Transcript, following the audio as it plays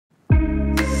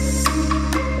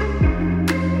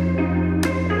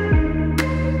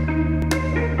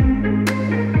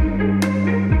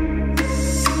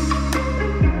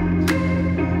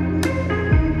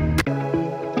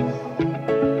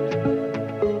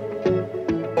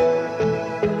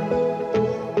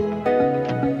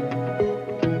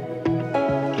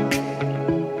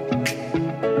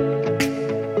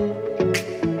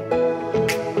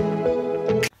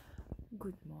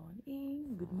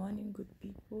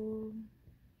Hello.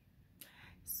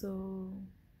 So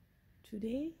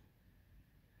today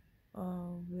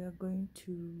we are going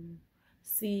to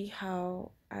see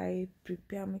how I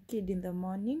prepare my kid in the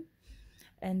morning,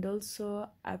 and also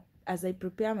as I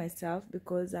prepare myself,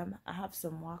 because I have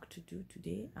some work to do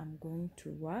today. I'm going to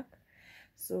work,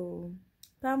 so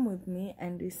come with me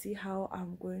and we see how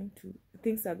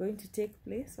things are going to take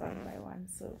place one by one.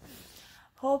 So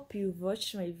hope you've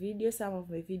watched my videos, some of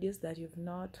my videos that you've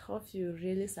not. Hope you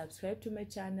really subscribe to my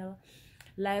channel,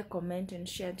 like, comment and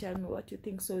share. Tell me what you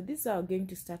think. So this is how we're going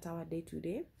to start our day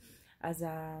today as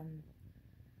a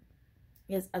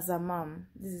mom.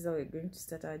 This is how we're going to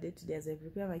start our day today as I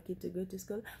prepare my kid to go to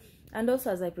school, and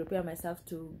also as I prepare myself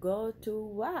to go to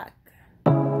work.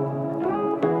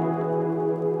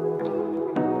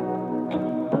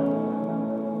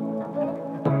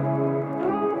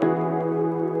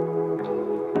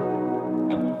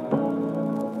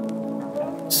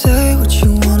 Say what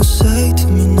you wanna say to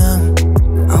me now.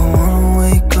 I wanna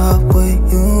wake up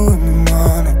with you in the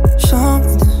morning. Show me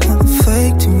there's nothing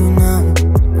fake to me now.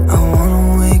 I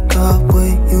wanna wake up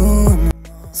with you in the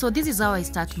morning. So this is how I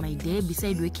start my day.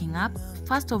 Beside waking up,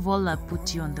 first of all, I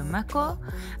put you on the mako,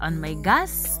 on my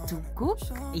gas to cook.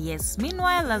 Yes,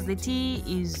 meanwhile, as the tea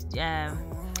is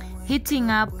heating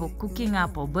up or cooking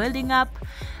up or boiling up,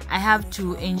 I have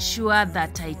to ensure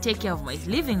that I take care of my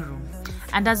living room.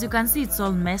 And as you can see, it's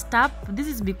all messed up. This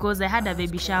is because I had a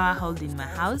baby shower held in my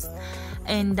house,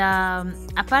 and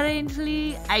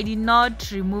apparently I did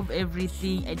not remove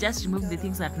everything. I just removed the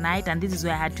things at night, and this is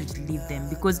where I had to leave them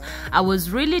because I was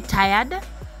really tired.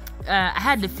 I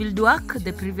had the field work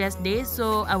the previous day,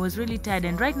 so I was really tired,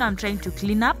 and right now I'm trying to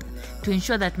clean up to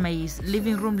ensure that my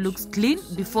living room looks clean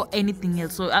before anything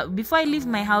else. So before I leave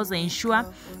my house, I ensure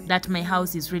that my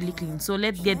house is really clean. So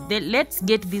let's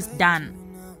get this done.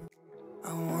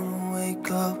 I wanna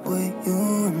wake up with you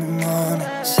in the morning.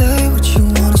 Say what you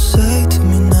wanna say to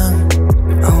me now.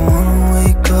 I wanna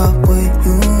wake up with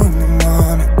you in the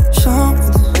morning. Show me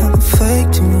there's nothing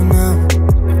fake to me now.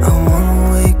 I wanna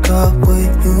wake up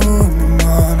with you in the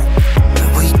morning. That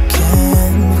we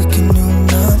can do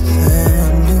nothing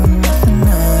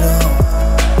at all.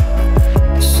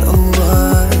 So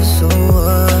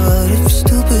what if you're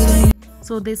stupid and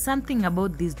So there's something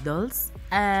about these dolls.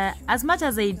 As much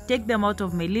as I take them out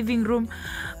of my living room,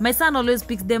 my son always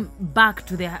picks them back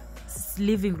to the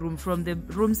living room from the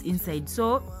rooms inside.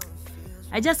 So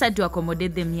I just had to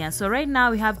accommodate them here. So right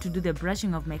now we have to do the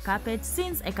brushing of my carpet.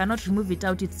 Since I cannot remove it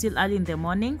out, it's still early in the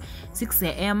morning, 6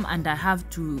 a.m. and I have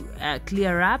to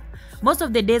clear up. Most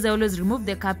of the days I always remove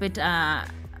the carpet,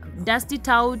 dust it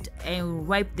out and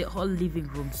wipe the whole living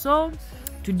room. So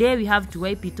today we have to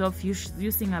wipe it off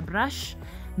using a brush.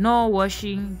 No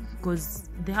washing because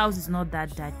the house is not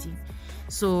that dirty.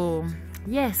 So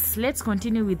yes, let's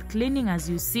continue with cleaning. As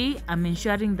you see, I'm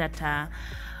ensuring that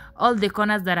all the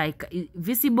corners that are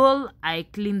visible, I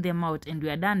clean them out, and we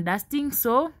are done dusting.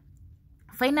 So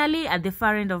finally, at the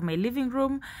far end of my living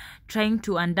room, trying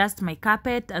to undust my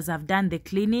carpet as I've done the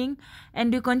cleaning,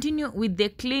 and we continue with the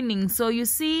cleaning. So you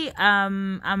see,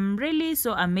 I'm really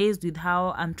so amazed with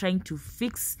how I'm trying to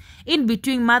fix in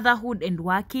between motherhood and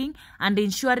working and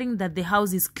ensuring that the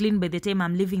house is clean by the time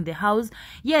I'm leaving the house.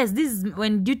 Yes, this is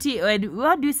when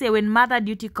what do you say, when mother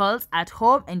duty calls at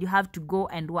home and you have to go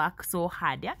and work so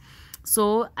hard, yeah?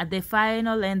 So at the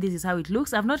final end, this is how it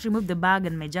looks. I've not removed the bag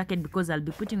and my jacket because I'll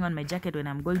be putting on my jacket when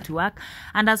I'm going to work.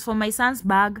 And as for my son's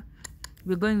bag,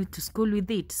 we're going to school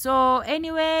with it. So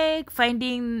anyway,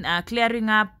 clearing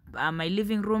up my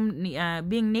living room,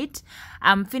 being neat.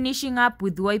 I'm finishing up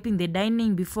with wiping the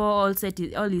dining before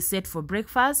all is set for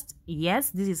breakfast. Yes,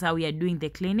 this is how we are doing the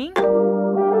cleaning.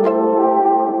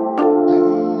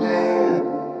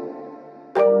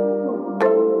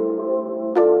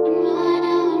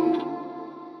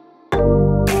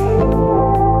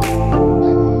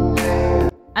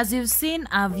 As you've seen,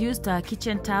 I've used a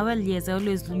kitchen towel. Yes, I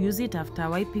always use it after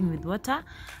wiping with water.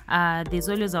 There's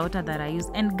always a water that I use.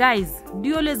 And guys, do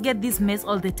you always get this mess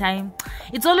all the time?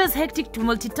 It's always hectic to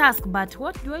multitask, but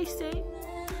what do I say?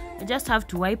 I just have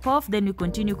to wipe off, then we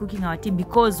continue cooking our tea,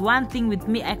 because one thing with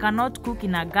me, I cannot cook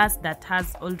in a gas that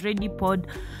has already poured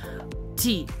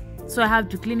tea. So I have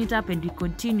to clean it up and we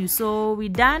continue. So we're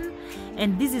done,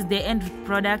 and this is the end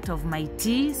product of my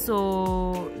tea.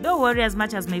 So don't worry as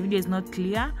much as my video is not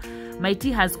clear. My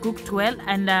tea has cooked well,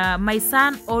 and my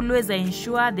son always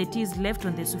ensure the tea is left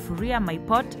on the sufuria, my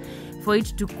pot, for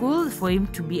it to cool, for him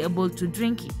to be able to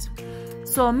drink it.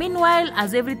 So meanwhile,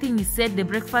 as everything is set, the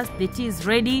breakfast, the tea is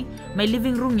ready, my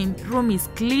living room is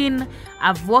clean,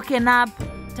 I've woken up,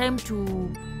 time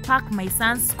to pack my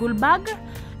son's school bag.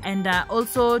 and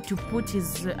also to put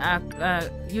his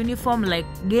uniform, like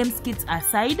games kits,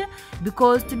 aside,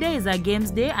 because today is a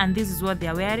games day and this is what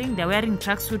they're wearing. They're wearing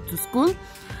tracksuit to school,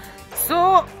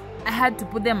 so I had to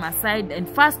put them aside and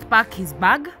first pack his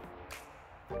bag.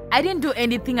 I didn't do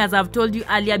anything, as I've told you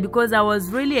earlier, because I was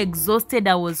really exhausted.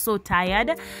 I was so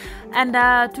tired. And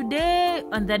today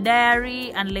on the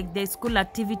diary and like the school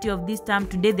activity of this term,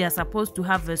 today they are supposed to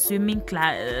have a swimming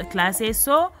classes.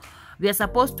 So we are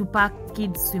supposed to pack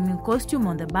kids' swimming costume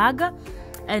on the bag,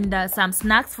 and some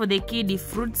snacks for the kid. If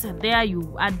fruits are there,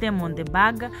 you add them on the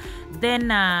bag. Then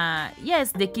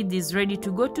yes, the kid is ready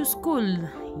to go to school.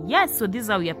 Yes, so this is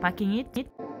how we are packing it.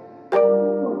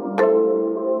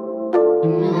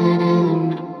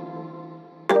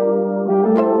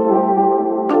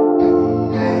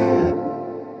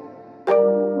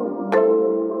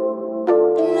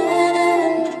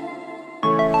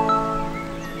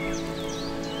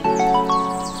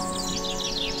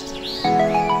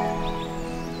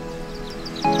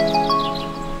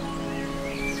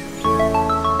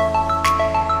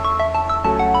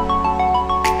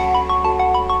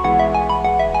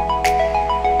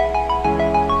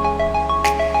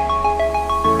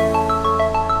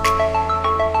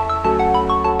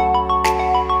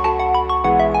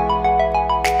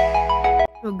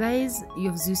 So guys,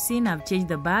 you've seen I've changed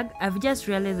the bag. I've just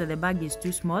realized that the bag is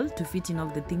too small to fit in all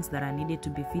the things that are needed to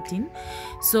be fit in.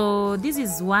 So this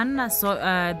is one, the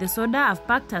soda. I've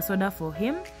packed a soda for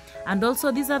him, and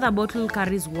also this other bottle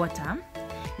carries water.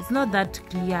 It's not that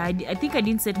clear. I think I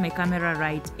didn't set my camera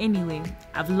right. Anyway,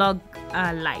 I've vlogged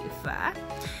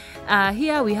life.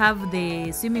 Here we have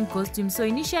the swimming costume. So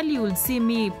initially you will see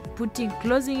me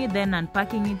closing it, then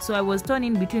unpacking it. So I was torn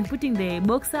in between putting the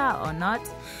boxer or not,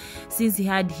 since he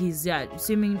had his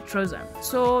swimming trouser.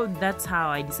 So that's how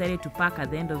I decided to pack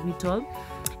at the end of it all.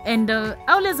 And I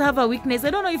always have a weakness. I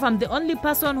don't know if I'm the only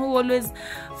person who always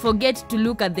forget to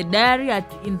look at the diary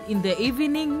in the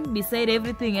evening beside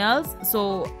everything else.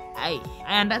 So I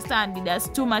understand there's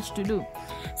too much to do.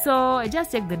 So I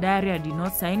just checked the diary. I did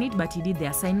not sign it, but he did the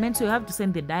assignment. So you have to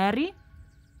send the diary.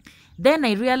 Then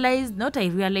I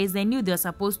knew they were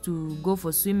supposed to go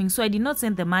for swimming. So I did not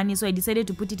send the money. So I decided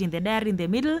to put it in the diary in the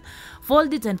middle,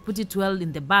 fold it and put it well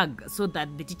in the bag so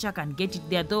that the teacher can get it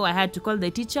there. Though I had to call the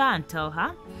teacher and tell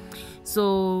her.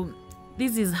 So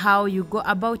this is how you go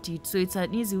about it. So it's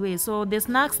an easy way. So the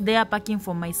snacks they are packing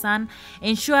for my son,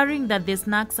 ensuring that the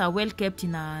snacks are well kept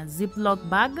in a Ziploc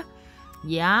bag.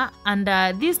 Yeah, and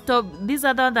this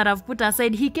other one that I've put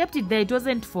aside, he kept it there. It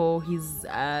wasn't for his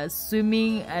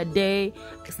swimming day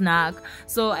snack,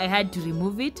 so I had to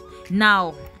remove it.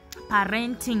 Now,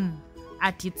 parenting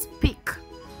at its peak.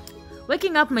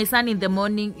 Waking up my son in the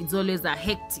morning is always a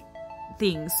hectic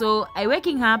thing. So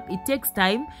waking up, it takes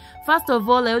time. First of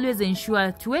all, I always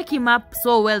ensure to wake him up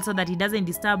so well so that he doesn't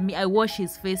disturb me. I wash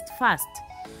his face first.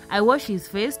 I wash his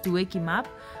face to wake him up.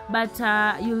 But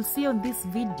you'll see on this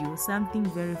video something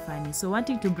very funny. So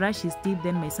wanting to brush his teeth,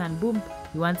 then my son, boom,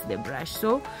 he wants the brush.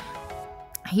 So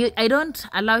I don't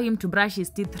allow him to brush his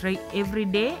teeth every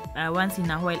day, once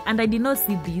in a while. And I did not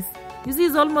see this. You see,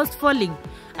 he's almost falling.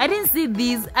 I didn't see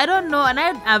this. I don't know. And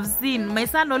I've seen my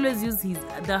son always use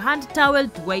the hand towel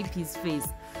to wipe his face.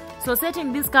 So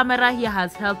setting this camera here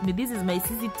has helped me. This is my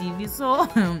CCTV. So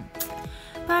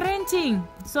parenting.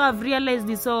 So I've realized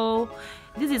this. So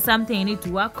this is something I need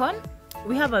to work on.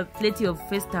 We have a plenty of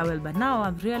face towel, but now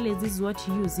I've realized this is what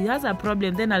he uses. He has a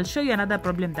problem. Then I'll show you another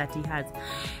problem that he has.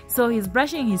 So he's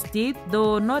brushing his teeth,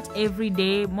 though not every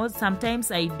day.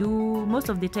 Sometimes I do. Most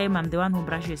of the time I'm the one who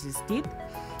brushes his teeth.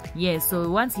 Yes, so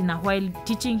once in a while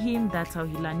teaching him, that's how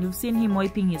he learns. You've seen him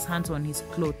wiping his hands on his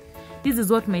clothes. This is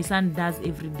what my son does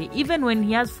every day. Even when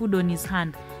he has food on his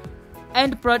hand,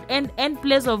 end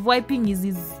place of wiping is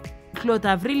his clothes.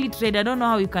 I've really tried. I don't know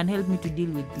how you can help me to deal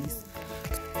with this.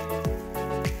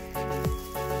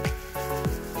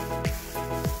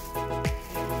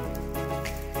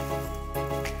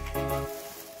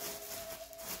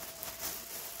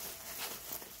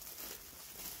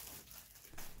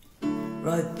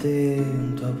 Right there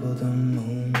on top of the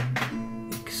moon,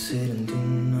 we could sit and do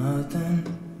nothing.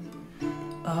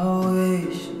 I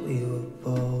wish we were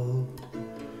bold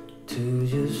to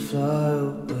just fly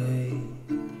away.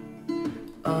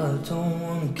 I don't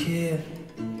wanna care,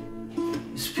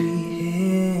 just be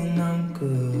here and I'm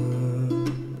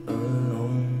good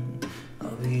alone.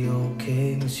 I'll be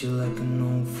okay, miss you like an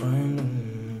old friend.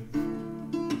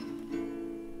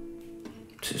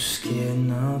 Too scared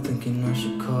now, thinking I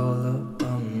should call up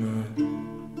all night.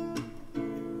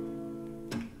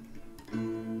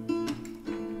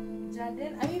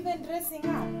 Jaden, are you even dressing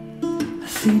up? I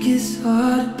think it's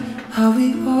hard How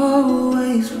we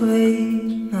always wait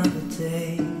another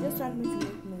day. Just want me to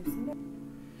make noise.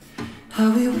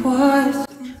 How we watch.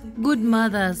 Good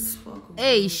mothers.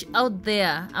 Eish, out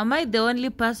there, am I the only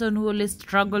person who always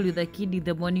struggle with a kid in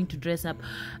the morning to dress up?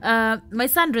 My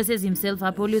son dresses himself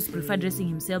up, always prefer dressing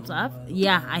himself up.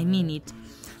 Yeah, I mean it.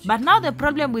 But now the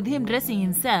problem with him dressing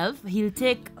himself, he'll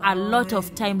take a lot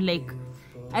of time. Like,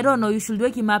 I don't know, you should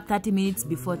wake him up 30 minutes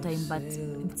before time, but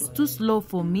it's too slow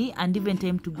for me and even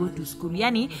time to go to school.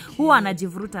 Yani, huwa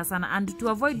anajivuruta sana, and to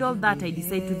avoid all that, I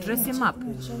decided to dress him up.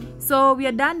 So we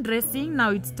are done dressing.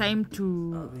 Now it's time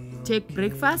to take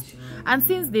breakfast. And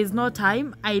since there's no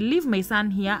time, I leave my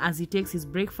son here as he takes his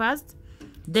breakfast.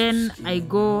 Then I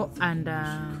go and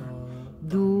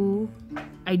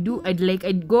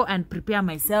I'd go and prepare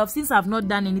myself, since I've not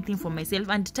done anything for myself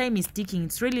and time is ticking.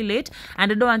 It's really late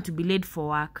and I don't want to be late for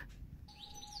work.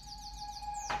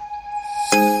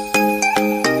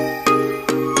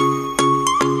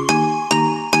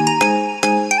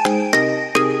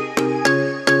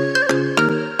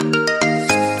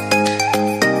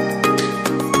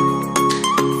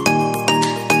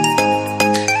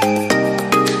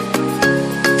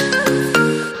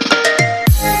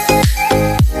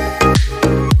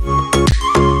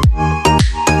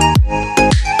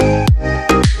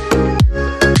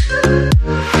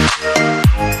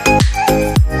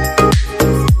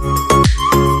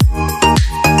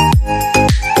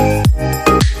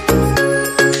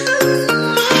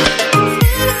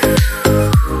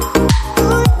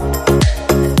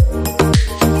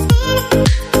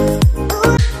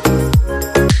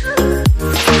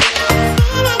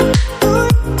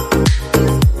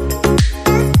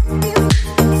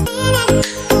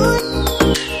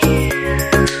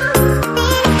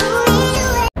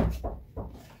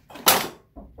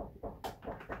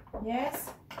 Yes?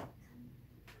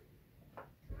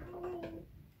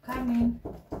 Come in.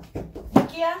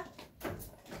 Kia?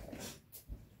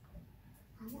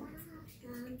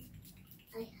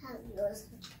 I have no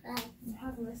surprise. You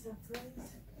have no surprise?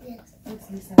 Yes. What's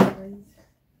the surprise?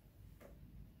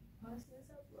 What's the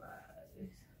surprise?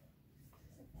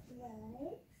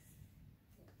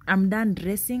 I'm done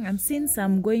dressing, and since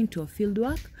I'm going to a field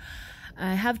work,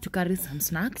 I have to carry some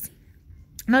snacks.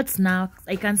 Not snacks,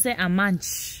 I can say a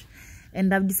munch.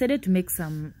 And I've decided to make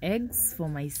some eggs for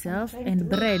myself and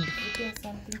bread.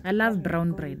 I love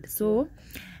brown bread. So,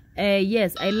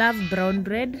 yes, I love brown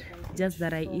bread. Just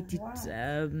that I eat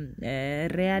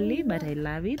it rarely, but I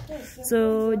love it.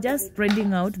 So, just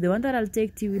spreading out. The one that I'll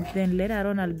take tea with, then later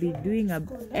on I'll be doing an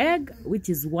egg, which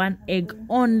is one egg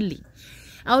only.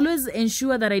 I always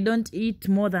ensure that I don't eat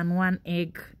more than one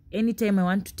egg anytime I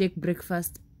want to take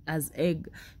breakfast as egg.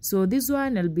 So this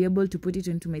one I'll be able to put it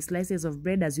into my slices of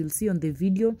bread, as you'll see on the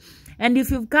video. And if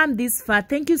you've come this far,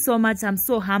 thank you so much. I'm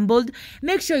so humbled.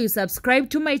 Make sure you subscribe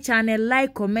to my channel,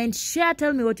 like, comment, share,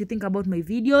 tell me what you think about my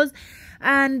videos.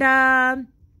 And I'll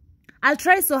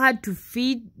try so hard to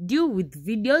feed you with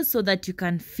videos so that you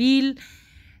can feel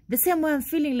the same way I'm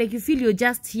feeling, like you feel you're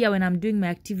just here when I'm doing my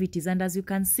activities. And as you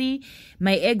can see,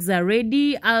 my eggs are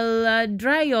ready. I'll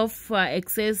dry off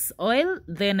excess oil,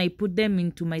 then I put them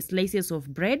into my slices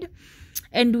of bread,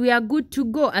 and we are good to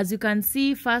go. As you can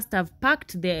see, first I've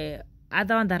packed the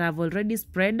other one that I've already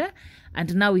spread,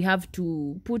 and now we have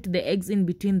to put the eggs in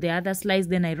between the other slice.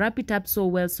 Then I wrap it up so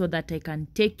well so that I can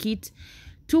take it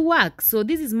to work. So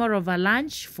this is more of a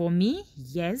lunch for me,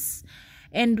 yes,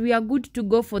 and we are good to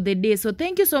go for the day. So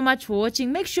thank you so much for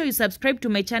watching. Make sure you subscribe to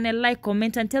my channel, like,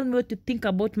 comment, and tell me what you think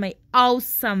about my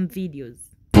awesome videos.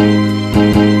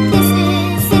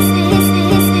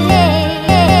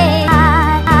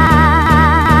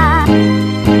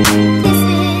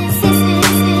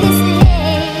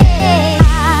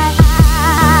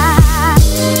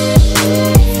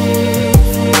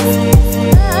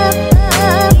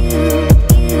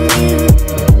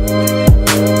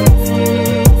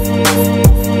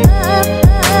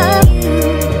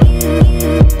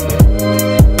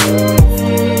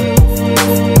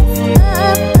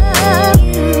 Up.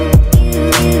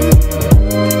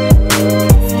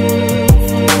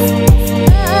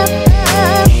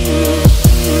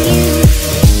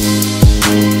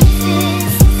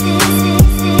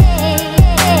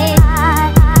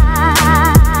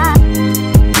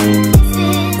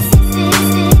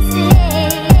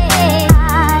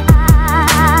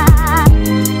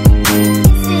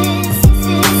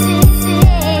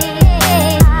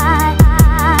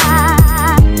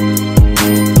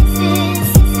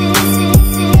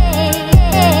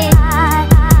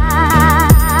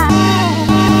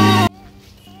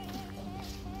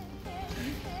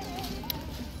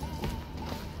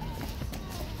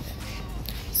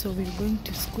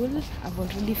 school. I've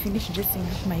already finished dressing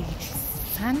up my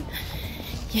son.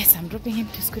 Yes, I'm dropping him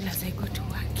to school as I go to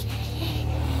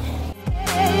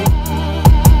work.